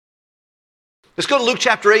Let's go to Luke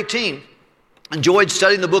chapter 18. Enjoyed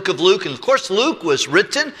studying the book of Luke. And of course, Luke was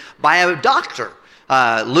written by a doctor.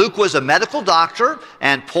 Luke was a medical doctor,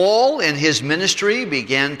 and Paul in his ministry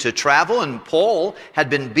began to travel, and Paul had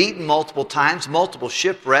been beaten multiple times, multiple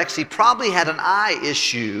shipwrecks. He probably had an eye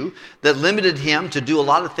issue that limited him to do a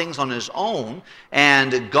lot of things on his own,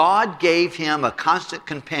 and God gave him a constant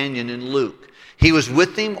companion in Luke. He was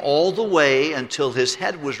with him all the way until his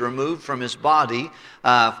head was removed from his body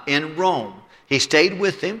in Rome. He stayed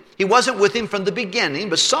with him. He wasn't with him from the beginning,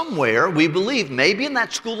 but somewhere, we believe, maybe in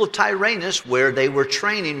that school of Tyrannus where they were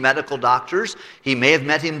training medical doctors, he may have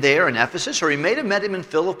met him there in Ephesus, or he may have met him in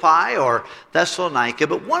Philippi or Thessalonica.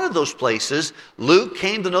 But one of those places, Luke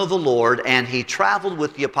came to know the Lord, and he traveled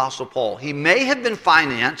with the Apostle Paul. He may have been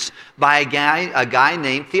financed by a guy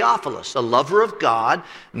named Theophilus, a lover of God,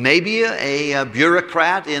 maybe a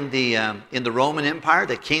bureaucrat in the Roman Empire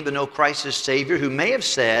that came to know Christ as Savior, who may have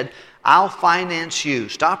said, I'll finance you.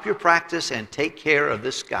 Stop your practice and take care of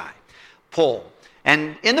this guy, Paul.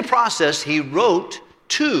 And in the process, he wrote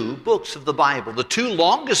 2 books of the Bible. The 2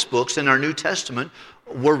 longest books in our New Testament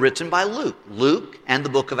were written by Luke, Luke and the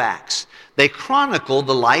book of Acts. They chronicle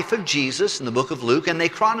the life of Jesus in the book of Luke, and they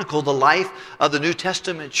chronicle the life of the New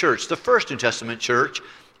Testament church, the first New Testament church,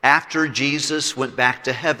 after Jesus went back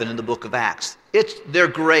to heaven in the book of Acts. They're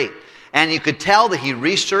great. And you could tell that he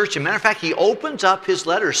researched. As a matter of fact, he opens up his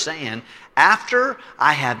letter saying, after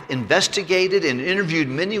I have investigated and interviewed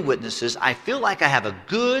many witnesses, I feel like I have a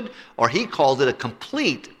good, or he called it a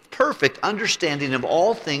complete, perfect understanding of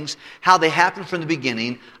all things, how they happened from the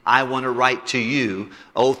beginning. I want to write to you,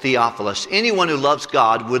 O Theophilus. Anyone who loves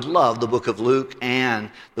God would love the book of Luke and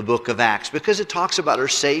the book of Acts, because it talks about our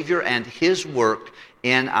Savior and his work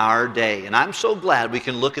in our day. And I'm so glad we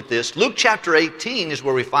can look at this. Luke chapter 18 is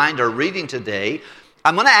where we find our reading today.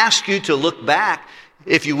 I'm going to ask you to look back,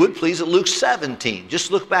 if you would please, at Luke 17. Just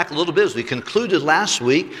look back a little bit. As we concluded last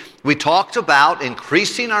week, we talked about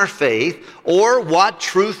increasing our faith, or what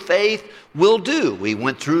true faith will do. We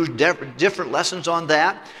went through different lessons on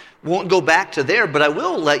that. Won't go back to there, but I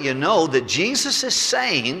will let you know that Jesus is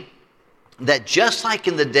saying that just like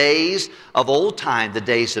in the days of old time, the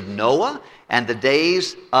days of Noah and the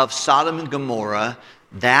days of Sodom and Gomorrah,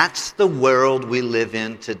 that's the world we live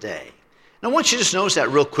in today. And I want you to just notice that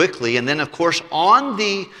real quickly. And then, of course, on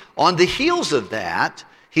the heels of that,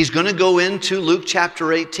 he's going to go into Luke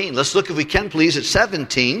chapter 18. Let's look, if we can, please, at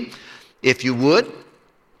 17, if you would.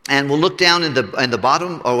 And we'll look down in the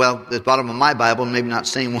bottom, the bottom of my Bible, maybe not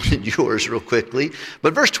same one in yours real quickly,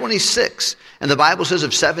 but verse 26. And the Bible says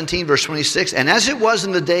of 17, verse 26, and as it was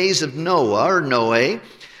in the days of Noah,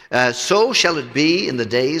 so shall it be in the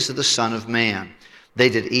days of the Son of Man. They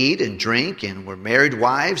did eat and drink and were married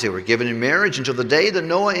wives. They were given in marriage until the day that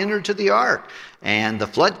Noah entered to the ark. And the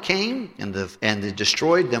flood came and they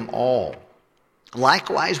destroyed them all.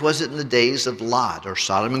 Likewise was it in the days of Lot, or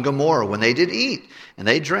Sodom and Gomorrah, when they did eat and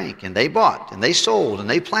they drank and they bought and they sold and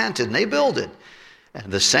they planted and they builded.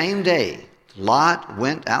 And the same day Lot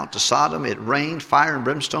went out to Sodom. It rained fire and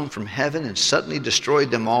brimstone from heaven and suddenly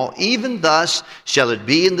destroyed them all. Even thus shall it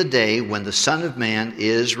be in the day when the Son of Man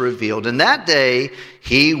is revealed. In that day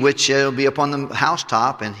he which shall be upon the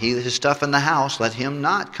housetop, and he his stuff in the house, let him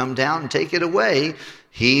not come down and take it away.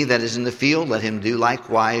 He that is in the field, let him do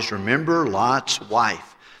likewise. Remember Lot's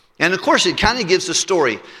wife. And of course, it kind of gives a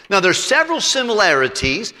story. Now, there's several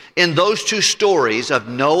similarities in those 2 stories of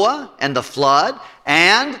Noah and the flood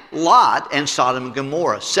and Lot and Sodom and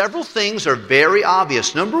Gomorrah. Several things are very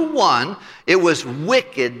obvious. Number 1, it was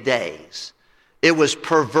wicked days. It was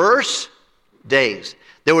perverse days.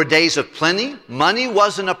 There were days of plenty. Money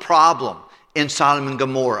wasn't a problem in Sodom and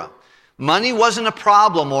Gomorrah. Money wasn't a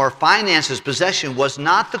problem, or finances, possession was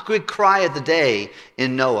not the good cry of the day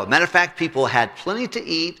in Noah. Matter of fact, people had plenty to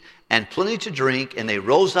eat and plenty to drink, and they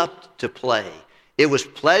rose up to play. It was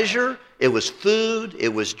pleasure, it was food, it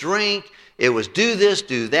was drink, it was do this,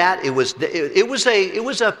 do that. It was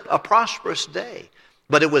a prosperous day,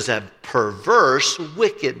 but it was a perverse,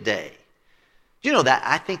 wicked day. You know that?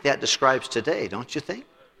 I think that describes today, don't you think?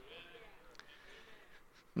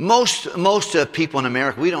 Most people in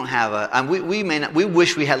America, we don't have we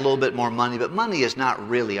wish we had a little bit more money, but money is not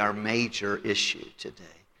really our major issue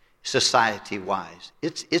today, society-wise.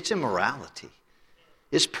 It's immorality,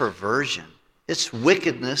 it's perversion, it's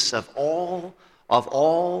wickedness of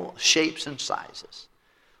all shapes and sizes.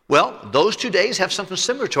 Well, those 2 days have something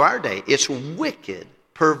similar to our day. It's a wicked,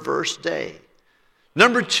 perverse day.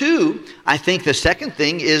 Number 2, I think the second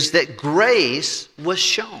thing is that grace was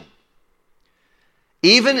shown.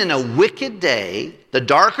 Even in a wicked day, the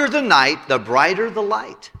darker the night, the brighter the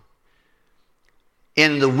light.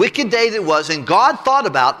 in the wicked day that was, and God thought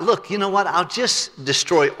about, look, you know what? I'll just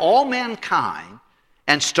destroy all mankind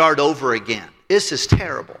and start over again. This is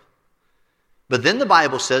terrible. But then the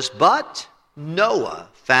Bible says, but Noah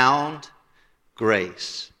found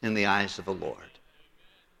grace in the eyes of the Lord.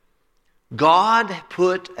 God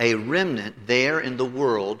put a remnant there in the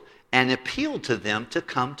world and appealed to them to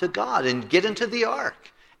come to God and get into the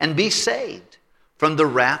ark and be saved from the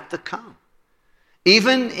wrath to come.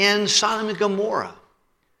 Even in Sodom and Gomorrah,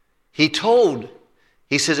 he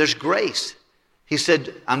said, there's grace. He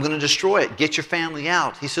said, I'm going to destroy it. Get your family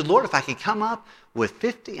out. He said, Lord, if I could come up with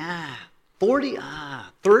 50, 40,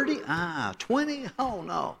 30, 20, oh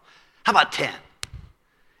no. How about 10?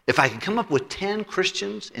 If I could come up with 10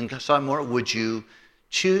 Christians in Sodom and Gomorrah, would you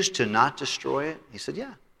choose to not destroy it? He said,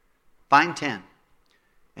 yeah, find 10.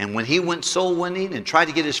 And when he went soul winning and tried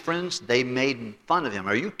to get his friends, they made fun of him.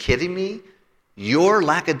 Are you kidding me? Your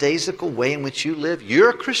lackadaisical way in which you live, you're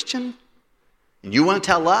a Christian? And you want to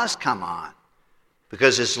tell us? Come on.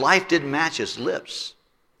 Because his life didn't match his lips.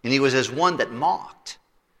 And he was as one that mocked.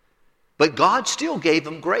 But God still gave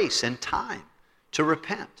him grace and time to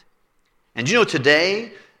repent. And you know,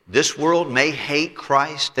 today, this world may hate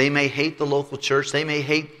Christ. They may hate the local church. They may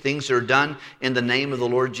hate things that are done in the name of the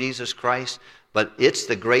Lord Jesus Christ. But it's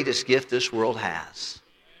the greatest gift this world has.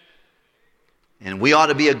 And we ought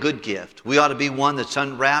to be a good gift. We ought to be one that's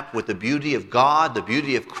unwrapped with the beauty of God, the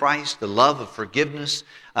beauty of Christ, the love of forgiveness,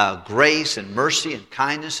 grace and mercy and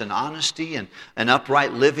kindness and honesty and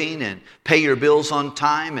upright living, and pay your bills on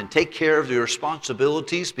time and take care of your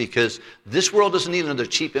responsibilities, because this world doesn't need another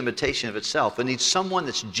cheap imitation of itself. It needs someone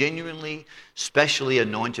that's genuinely, specially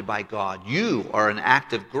anointed by God. You are an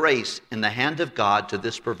act of grace in the hand of God to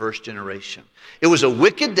this perverse generation. It was a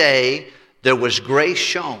wicked day. There was grace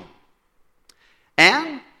shown.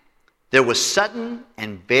 And there was sudden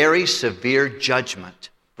and very severe judgment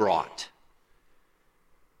brought.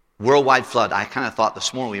 Worldwide flood. I kind of thought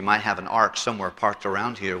this morning we might have an ark somewhere parked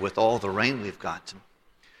around here with all the rain we've gotten.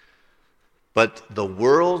 But the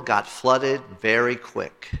world got flooded very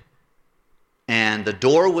quick. And the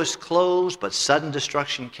door was closed, but sudden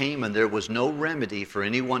destruction came, and there was no remedy for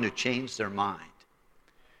anyone who changed their mind.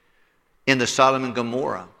 In the Sodom and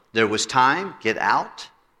Gomorrah, there was time, get out.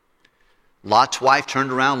 Lot's wife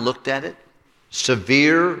turned around, looked at it.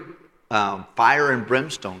 Severe fire and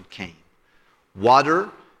brimstone came. Water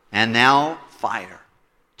and now fire.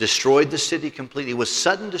 Destroyed the city completely. It was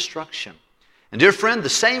sudden destruction. And dear friend, the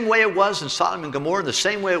same way it was in Sodom and Gomorrah, the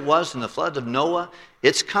same way it was in the flood of Noah,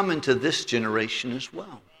 it's coming to this generation as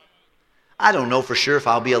well. I don't know for sure if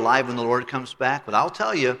I'll be alive when the Lord comes back, but I'll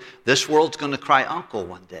tell you, this world's going to cry uncle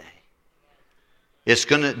one day.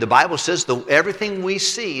 The Bible says everything we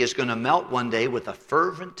see is going to melt one day with a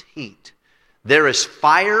fervent heat. There is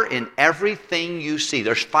fire in everything you see.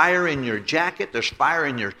 There's fire in your jacket. There's fire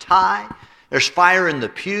in your tie. There's fire in the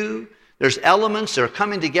pew. There's elements that are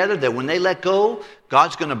coming together that when they let go,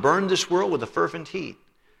 God's going to burn this world with a fervent heat.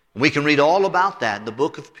 And we can read all about that in the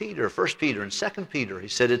book of Peter, 1 Peter and 2 Peter. He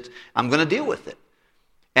said, I'm going to deal with it.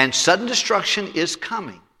 And sudden destruction is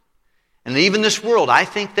coming. And even this world, I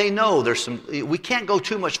think they know we can't go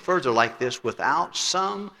too much further like this without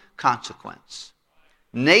some consequence.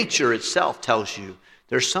 Nature itself tells you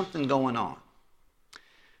there's something going on.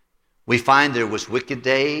 We find there was wicked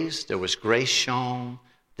days, there was grace shown,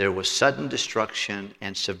 there was sudden destruction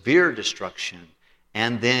and severe destruction,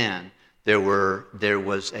 and then there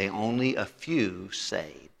was only a few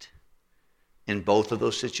saved in both of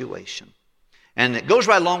those situations. And it goes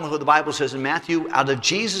right along with what the Bible says in Matthew, out of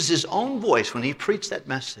Jesus' own voice when he preached that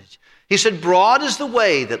message. He said, broad is the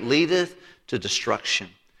way that leadeth to destruction.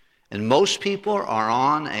 And most people are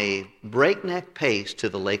on a breakneck pace to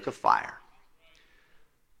the lake of fire,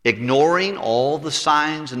 ignoring all the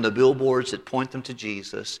signs and the billboards that point them to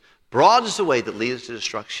Jesus. Broad is the way that leadeth to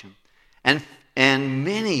destruction. And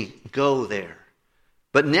many go there.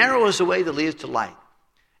 But narrow is the way that leadeth to light.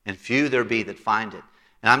 And few there be that find it.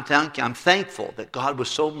 And I'm thankful that God was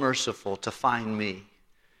so merciful to find me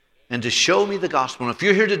and to show me the gospel. And if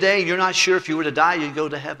you're here today and you're not sure if you were to die, you'd go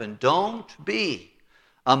to heaven. Don't be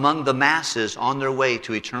among the masses on their way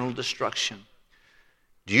to eternal destruction.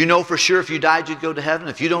 Do you know for sure if you died, you'd go to heaven?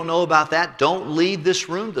 If you don't know about that, don't leave this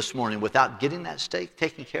room this morning without getting that stake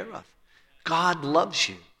taken care of. God loves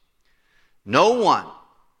you. No one,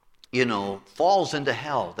 falls into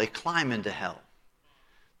hell. They climb into hell.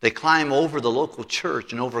 They climb over the local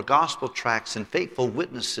church and over gospel tracts and faithful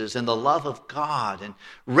witnesses and the love of God and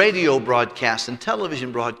radio broadcasts and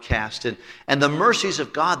television broadcasts and the mercies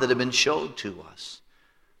of God that have been showed to us.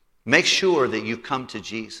 Make sure that you come to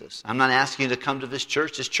Jesus. I'm not asking you to come to this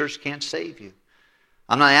church. This church can't save you.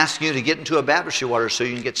 I'm not asking you to get into a baptistry water so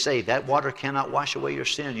you can get saved. That water cannot wash away your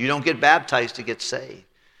sin. You don't get baptized to get saved.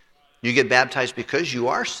 You get baptized because you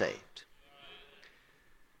are saved.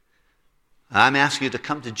 I'm asking you to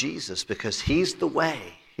come to Jesus because He's the way,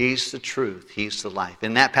 He's the truth, He's the life.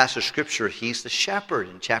 In that passage of Scripture, He's the shepherd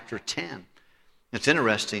in chapter 10. It's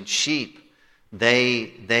interesting. Sheep,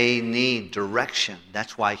 they need direction.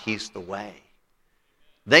 That's why He's the way.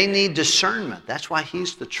 They need discernment. That's why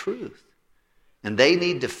He's the truth. And they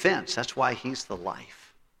need defense. That's why He's the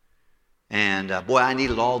life. And boy, I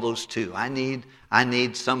needed all those too. I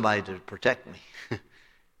need somebody to protect me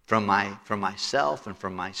from myself and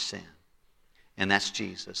from my sin. And that's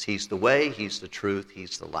Jesus. He's the way, He's the truth,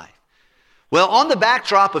 He's the life. Well, on the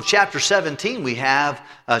backdrop of chapter 17, we have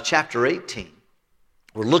chapter 18.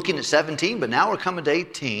 We're looking at 17, but now we're coming to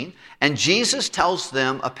 18. And Jesus tells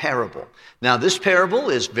them a parable. Now, this parable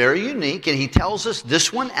is very unique, and He tells us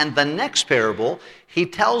this one and the next parable. He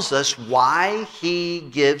tells us why He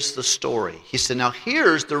gives the story. He said, now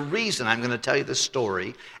here's the reason I'm going to tell you this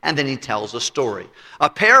story. And then He tells a story. A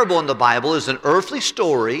parable in the Bible is an earthly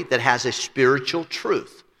story that has a spiritual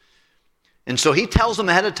truth. And so He tells them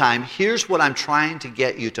ahead of time, here's what I'm trying to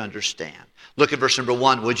get you to understand. Look at verse number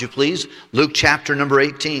 1, would you please? Luke chapter number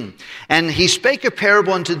 18. And He spake a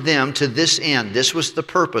parable unto them to this end. This was the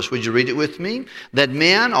purpose. Would you read it with me? That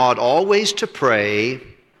men ought always to pray.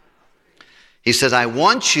 He says, I'm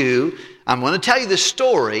going to tell you this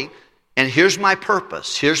story, and here's my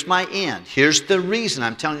purpose. Here's my end. Here's the reason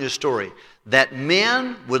I'm telling you the story. That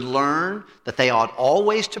men would learn that they ought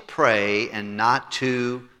always to pray and not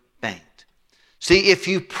to faint. See, if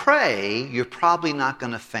you pray, you're probably not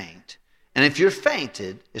going to faint. And if you're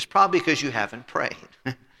fainted, it's probably because you haven't prayed.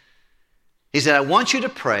 He said, I want you to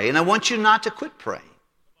pray, and I want you not to quit praying.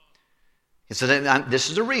 He said, this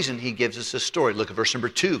is the reason He gives us this story. Look at verse number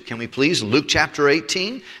 2. Can we please? Luke chapter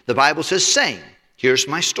 18. The Bible says, saying, here's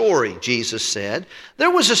my story, Jesus said. There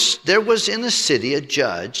was in a city a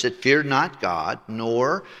judge that feared not God,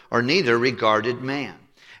 nor or neither regarded man.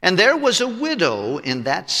 And there was a widow in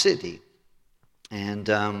that city.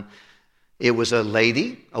 And it was a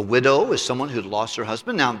lady. A widow is someone who lost her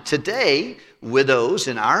husband. Now, today, widows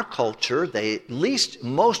in our culture, at least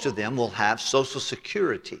most of them will have Social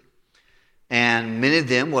Security. And many of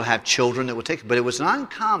them will have children that will take it. But it was not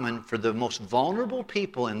uncommon for the most vulnerable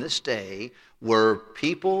people in this day were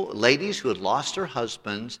ladies who had lost their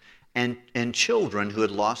husbands and children who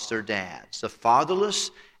had lost their dads. The fatherless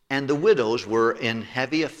and the widows were in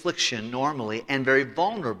heavy affliction normally and very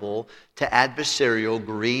vulnerable to adversarial,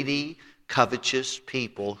 greedy, covetous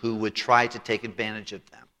people who would try to take advantage of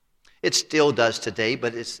them. It still does today,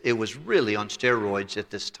 but it was really on steroids at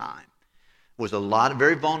this time. It was a lot of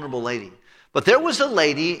very vulnerable lady. But there was a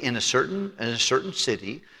lady in a certain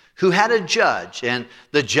city who had a judge, and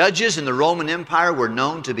the judges in the Roman Empire were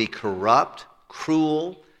known to be corrupt,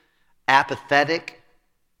 cruel, apathetic,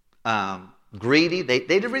 greedy.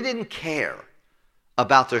 They really didn't care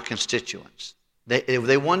about their constituents.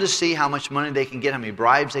 They wanted to see how much money they can get, how many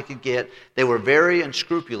bribes they could get. They were very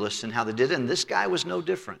unscrupulous in how they did it, and this guy was no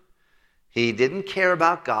different. He didn't care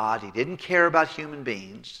about God. He didn't care about human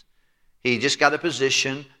beings. He just got a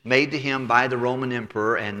position made to him by the Roman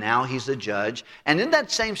emperor, and now he's the judge. And in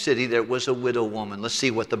that same city, there was a widow woman. Let's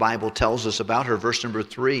see what the Bible tells us about her. Verse number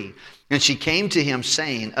 3. And she came to him,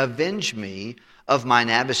 saying, avenge me of mine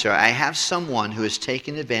adversary. I have someone who is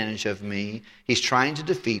taking advantage of me. He's trying to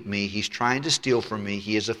defeat me. He's trying to steal from me.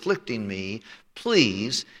 He is afflicting me.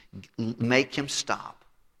 Please make him stop.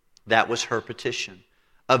 That was her petition.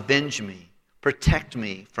 Avenge me. Protect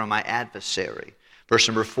me from my adversary. Verse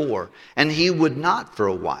number 4, and he would not for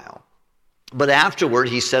a while. But afterward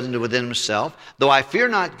he said unto within himself, though I fear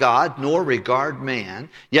not God, nor regard man,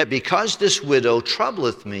 yet because this widow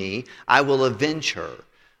troubleth me, I will avenge her,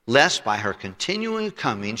 lest by her continuing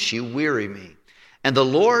coming she weary me. And the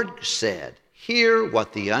Lord said, hear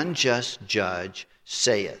what the unjust judge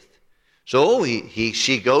saith. So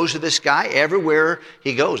she goes to this guy everywhere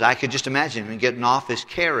he goes. I could just imagine him getting off his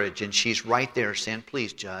carriage, and she's right there saying,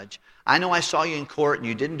 please, judge, I know I saw you in court and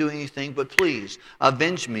you didn't do anything, but please,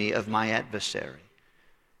 avenge me of my adversary.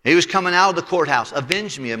 He was coming out of the courthouse,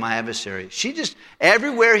 avenge me of my adversary. She just,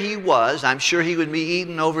 everywhere he was, I'm sure he would be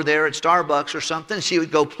eating over there at Starbucks or something, she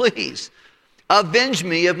would go, please, avenge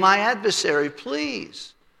me of my adversary,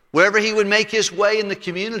 please. Wherever he would make his way in the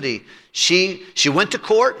community, she went to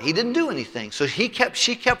court, he didn't do anything. So she kept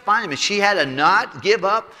finding him. She had a not give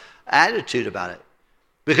up attitude about it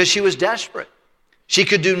because she was desperate. She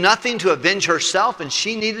could do nothing to avenge herself, and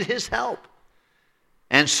she needed his help.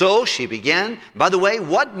 And so she began. By the way,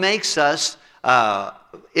 what makes us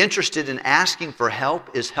interested in asking for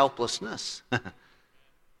help is helplessness.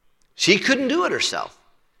 She couldn't do it herself.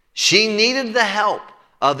 She needed the help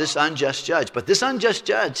of this unjust judge. But this unjust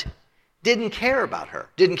judge didn't care about her,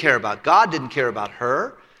 didn't care about God, didn't care about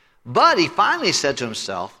her. But he finally said to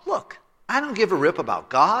himself, look, I don't give a rip about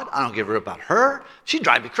God. I don't give a rip about her. She'd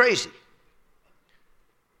drive me crazy.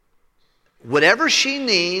 Whatever she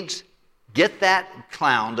needs, get that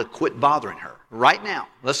clown to quit bothering her right now.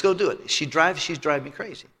 Let's go do it. She's driving me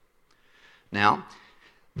crazy. Now,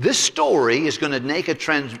 this story is going to make a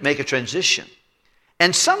transition.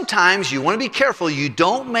 And sometimes you want to be careful you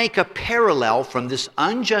don't make a parallel from this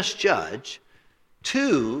unjust judge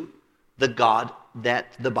to the God that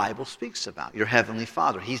the Bible speaks about, your heavenly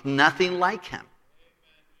Father. He's nothing like him.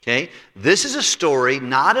 Okay? This is a story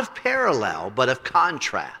not of parallel, but of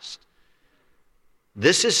contrast.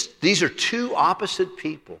 These are two opposite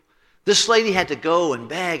people. This lady had to go and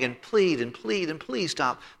beg and plead and please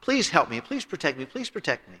stop. Please help me. Please protect me. Please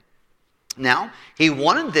protect me. Now, he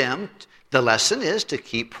wanted them, the lesson is to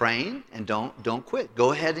keep praying and don't quit.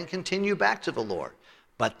 Go ahead and continue back to the Lord.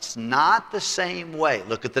 But it's not the same way.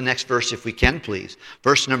 Look at the next verse if we can, please.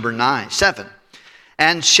 Verse number 7.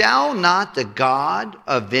 And shall not the God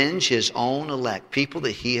avenge his own elect, people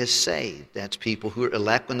that he has saved? That's people who are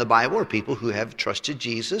elect in the Bible, or people who have trusted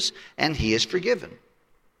Jesus and he has forgiven.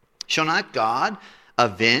 Shall not God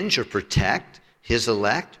avenge or protect his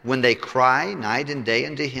elect when they cry night and day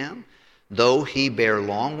unto him? Though he bear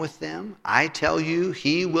long with them, I tell you,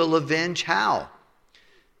 he will avenge how?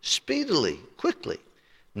 Speedily, quickly.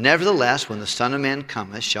 Nevertheless, when the Son of Man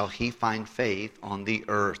cometh, shall he find faith on the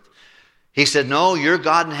earth? He said, no, your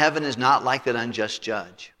God in heaven is not like that unjust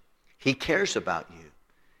judge. He cares about you.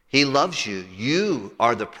 He loves you. You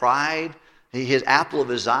are the pride, his apple of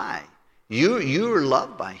his eye. You are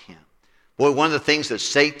loved by him. Boy, one of the things that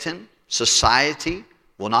Satan, society,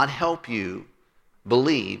 will not help you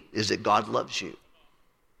believe is that God loves you.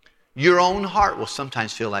 Your own heart will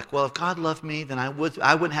sometimes feel like, well, if God loved me, then I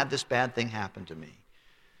wouldn't have this bad thing happen to me.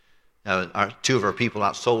 Two of our people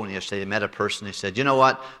out soul yesterday, they met a person. They said, you know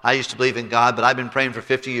what? I used to believe in God, but I've been praying for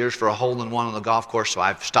 50 years for a hole-in-one on the golf course, so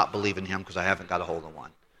I've stopped believing him because I haven't got a hole-in-one.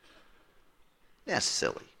 That's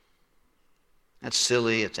silly. That's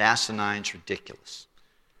silly. It's asinine. It's ridiculous.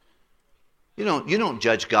 You don't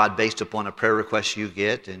judge God based upon a prayer request you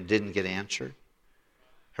get and didn't get answered.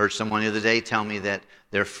 Heard someone the other day tell me that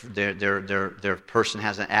their person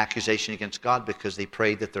has an accusation against God because they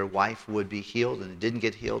prayed that their wife would be healed and it didn't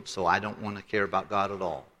get healed, so I don't want to care about God at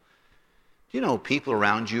all. Do you know people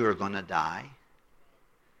around you are going to die?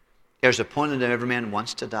 There's a point that every man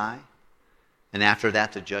wants to die, and after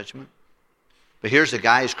that the judgment. But here's a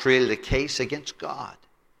guy who's created a case against God.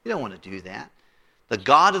 You don't want to do that. The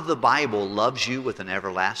God of the Bible loves you with an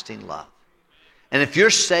everlasting love. And if you're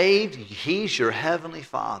saved, he's your heavenly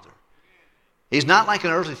Father. He's not like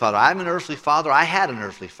an earthly father. I'm an earthly father. I had an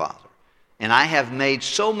earthly father. And I have made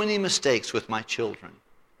so many mistakes with my children.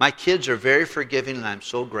 My kids are very forgiving, and I'm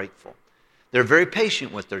so grateful. They're very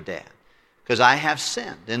patient with their dad because I have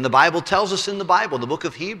sinned. And the Bible tells us in the Bible, in the book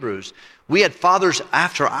of Hebrews, we had fathers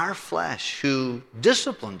after our flesh who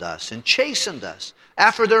disciplined us and chastened us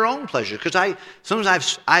after their own pleasure. Because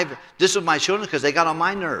sometimes I've disciplined my children because they got on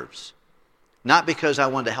my nerves. Not because I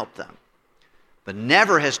wanted to help them. But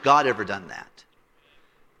never has God ever done that.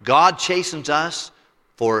 God chastens us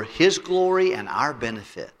for his glory and our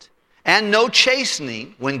benefit. And no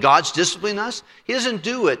chastening, when God's disciplining us, he doesn't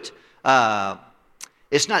do it.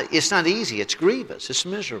 It's not easy. It's grievous. It's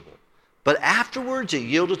miserable. But afterwards, it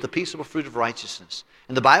yieldeth the peaceable fruit of righteousness.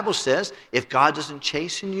 And the Bible says, if God doesn't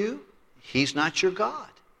chasten you, he's not your God.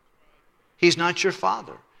 He's not your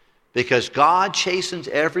Father. Because God chastens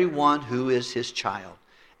everyone who is his child.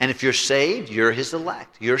 And if you're saved, you're his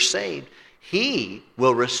elect. You're saved. He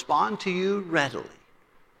will respond to you readily.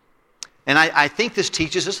 And I think this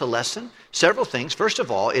teaches us a lesson. Several things. First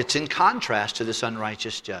of all, it's in contrast to this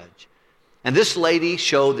unrighteous judge. And this lady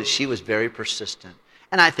showed that she was very persistent.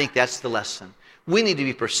 And I think that's the lesson. We need to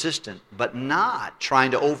be persistent, but not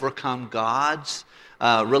trying to overcome God's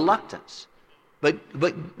reluctance. But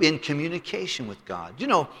in communication with God. You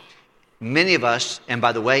know, many of us, and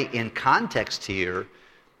by the way, in context here,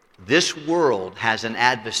 this world has an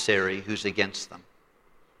adversary who's against them,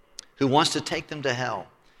 who wants to take them to hell.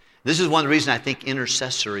 This is one of the reasons I think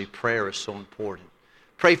intercessory prayer is so important.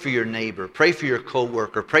 Pray for your neighbor, pray for your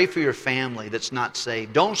coworker, pray for your family that's not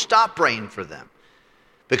saved. Don't stop praying for them,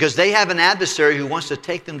 because they have an adversary who wants to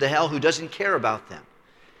take them to hell, who doesn't care about them.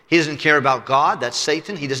 He doesn't care about God, that's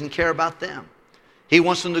Satan. He doesn't care about them. He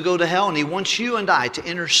wants them to go to hell, and he wants you and I to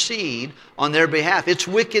intercede on their behalf. It's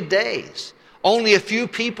wicked days. Only a few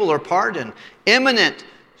people are pardoned. Imminent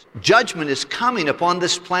judgment is coming upon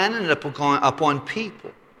this planet and upon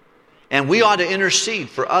people. And we ought to intercede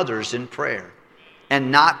for others in prayer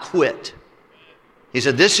and not quit. He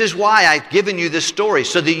said, this is why I've given you this story,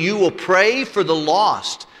 so that you will pray for the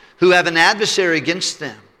lost who have an adversary against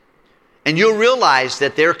them. And you'll realize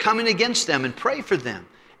that they're coming against them, and pray for them.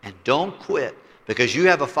 And don't quit, because you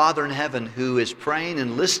have a Father in heaven who is praying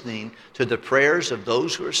and listening to the prayers of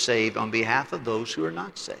those who are saved on behalf of those who are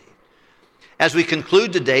not saved. As we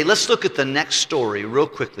conclude today, let's look at the next story real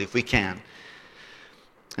quickly, if we can.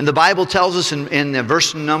 And the Bible tells us in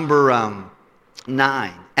verse number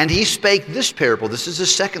 9, and he spake this parable, this is the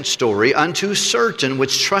second story, unto certain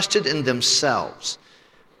which trusted in themselves,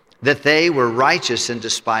 that they were righteous and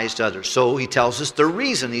despised others. So he tells us the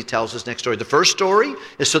reason he tells us next story. The first story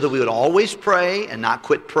is so that we would always pray and not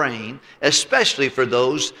quit praying, especially for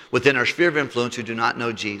those within our sphere of influence who do not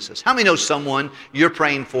know Jesus. How many know someone you're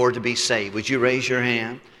praying for to be saved? Would you raise your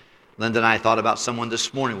hand? Linda and I thought about someone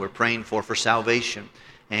this morning we're praying for salvation.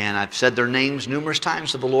 And I've said their names numerous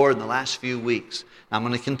times to the Lord in the last few weeks. I'm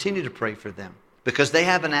going to continue to pray for them because they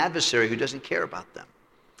have an adversary who doesn't care about them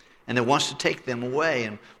and that wants to take them away.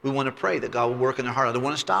 And we want to pray that God will work in their heart. I don't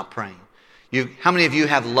want to stop praying. How many of you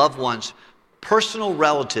have loved ones, personal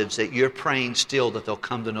relatives that you're praying still that they'll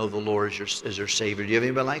come to know the Lord as their Savior? Do you have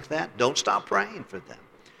anybody like that? Don't stop praying for them.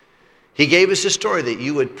 He gave us this story that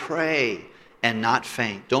you would pray and not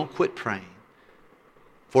faint. Don't quit praying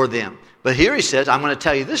for them. But here he says, I'm going to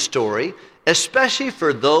tell you this story, especially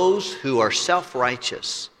for those who are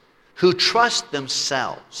self-righteous, who trust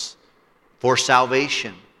themselves for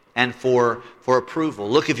salvation and for approval.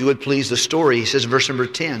 Look, if you would please, the story. He says, verse number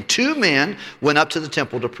 10, 2 men went up to the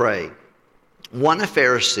temple to pray. One a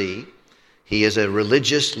Pharisee, he is a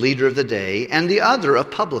religious leader of the day, and the other a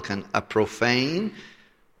publican, a profane,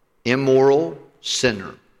 immoral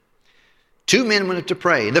sinner. 2 men went up to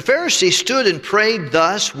pray. The Pharisee stood and prayed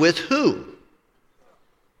thus with who?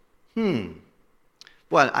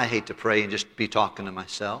 Well, I hate to pray and just be talking to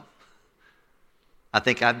myself. I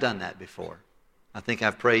think I've done that before. I think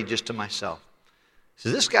I've prayed just to myself. So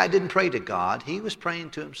this guy didn't pray to God. He was praying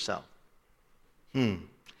to himself.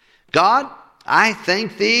 God, I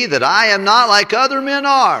thank thee that I am not like other men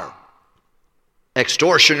are.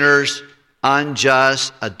 Extortioners,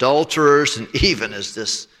 unjust, adulterers, and even as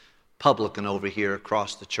this publican over here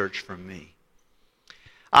across the church from me.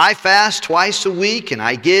 I fast twice a week, and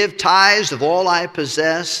I give tithes of all I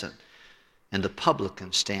possess. And the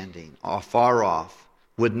publican, standing afar off,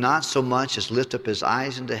 would not so much as lift up his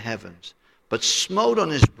eyes into heavens, but smote on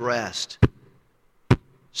his breast,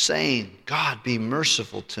 saying, God, be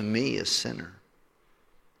merciful to me, a sinner.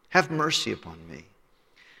 Have mercy upon me.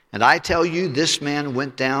 And I tell you, this man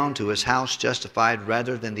went down to his house justified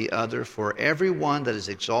rather than the other. For everyone that is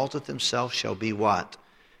exalteth himself shall be what?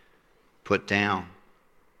 Put down.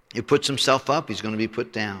 He puts himself up, he's going to be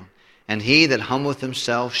put down. And he that humbleth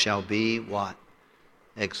himself shall be what?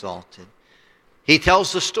 Exalted. He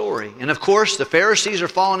tells the story. And of course, the Pharisees are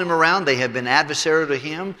following him around. They have been adversarial to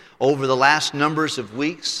him over the last numbers of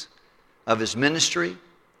weeks of his ministry.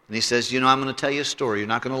 And he says, I'm going to tell you a story. You're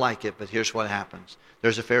not going to like it, but here's what happens.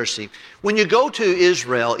 There's a Pharisee. When you go to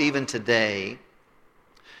Israel, even today,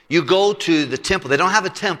 you go to the temple. They don't have a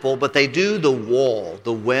temple, but they do the wall,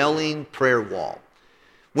 the Wailing Prayer Wall.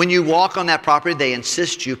 When you walk on that property, they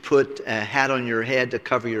insist you put a hat on your head to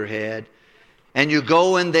cover your head. And you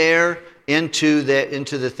go in there into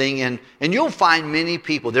the thing, and you'll find many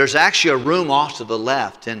people. There's actually a room off to the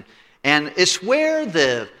left, and it's where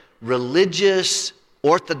the religious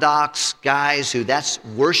Orthodox guys that's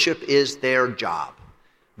worship is their job.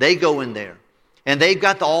 They go in there. And they've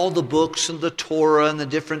got all the books and the Torah and the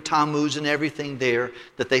different Talmuds and everything there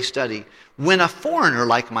that they study. When a foreigner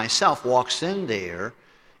like myself walks in there,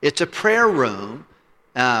 it's a prayer room.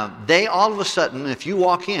 They all of a sudden, if you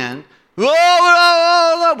walk in, boy,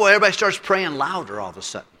 everybody starts praying louder all of a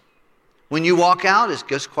sudden. When you walk out, it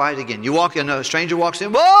gets quiet again. You walk in, a stranger walks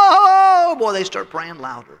in, whoa, boy, they start praying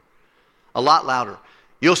louder. A lot louder.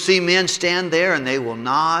 You'll see men stand there and they will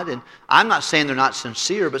nod. And I'm not saying they're not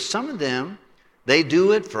sincere, but some of them, they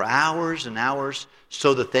do it for hours and hours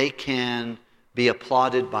so that they can be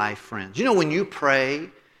applauded by friends. When you pray,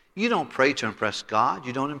 you don't pray to impress God.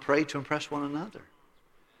 You don't pray to impress one another.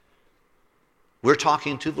 We're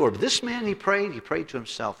talking to the Lord. But this man, he prayed to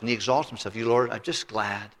himself, and he exalted himself. Lord, I'm just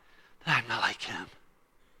glad that I'm not like him.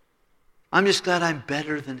 I'm just glad I'm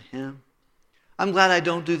better than him. I'm glad I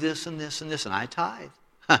don't do this and this and this, and I tithe.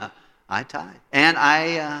 I tithe. And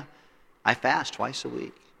I fast twice a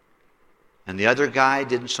week. And the other guy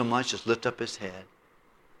didn't so much as lift up his head.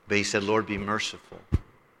 But he said, Lord, be merciful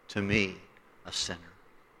to me, a sinner.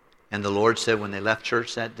 And the Lord said when they left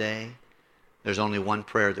church that day, there's only one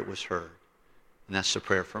prayer that was heard. And that's the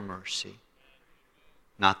prayer for mercy,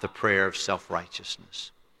 not the prayer of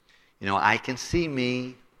self-righteousness. You know, I can see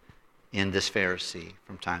me in this Pharisee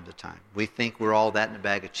from time to time. We think we're all that in a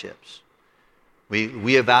bag of chips.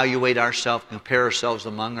 We evaluate ourselves, compare ourselves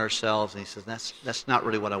among ourselves, and he says, that's not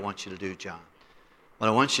really what I want you to do, John. What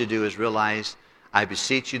I want you to do is realize, I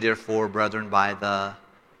beseech you, therefore, brethren, by the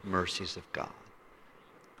mercies of God.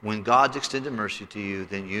 When God's extended mercy to you,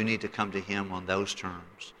 then you need to come to him on those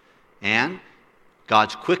terms. And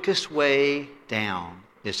God's quickest way down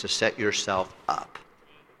is to set yourself up.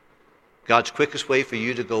 God's quickest way for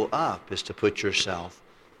you to go up is to put yourself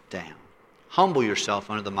down. Humble yourself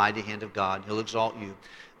under the mighty hand of God. He'll exalt you.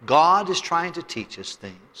 God is trying to teach us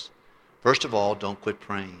things. First of all, don't quit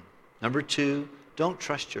praying. Number 2, don't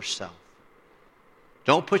trust yourself.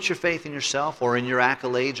 Don't put your faith in yourself or in your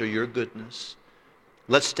accolades or your goodness.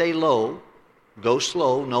 Let's stay low. Go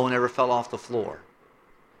slow. No one ever fell off the floor.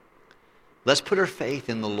 Let's put our faith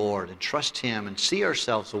in the Lord and trust him and see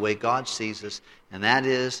ourselves the way God sees us. And that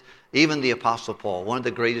is, even the Apostle Paul, one of the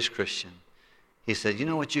greatest Christians, he said, you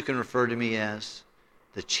know what you can refer to me as?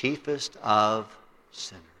 The chiefest of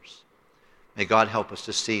sinners. May God help us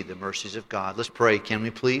to see the mercies of God. Let's pray, can we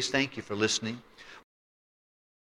please? Thank you for listening.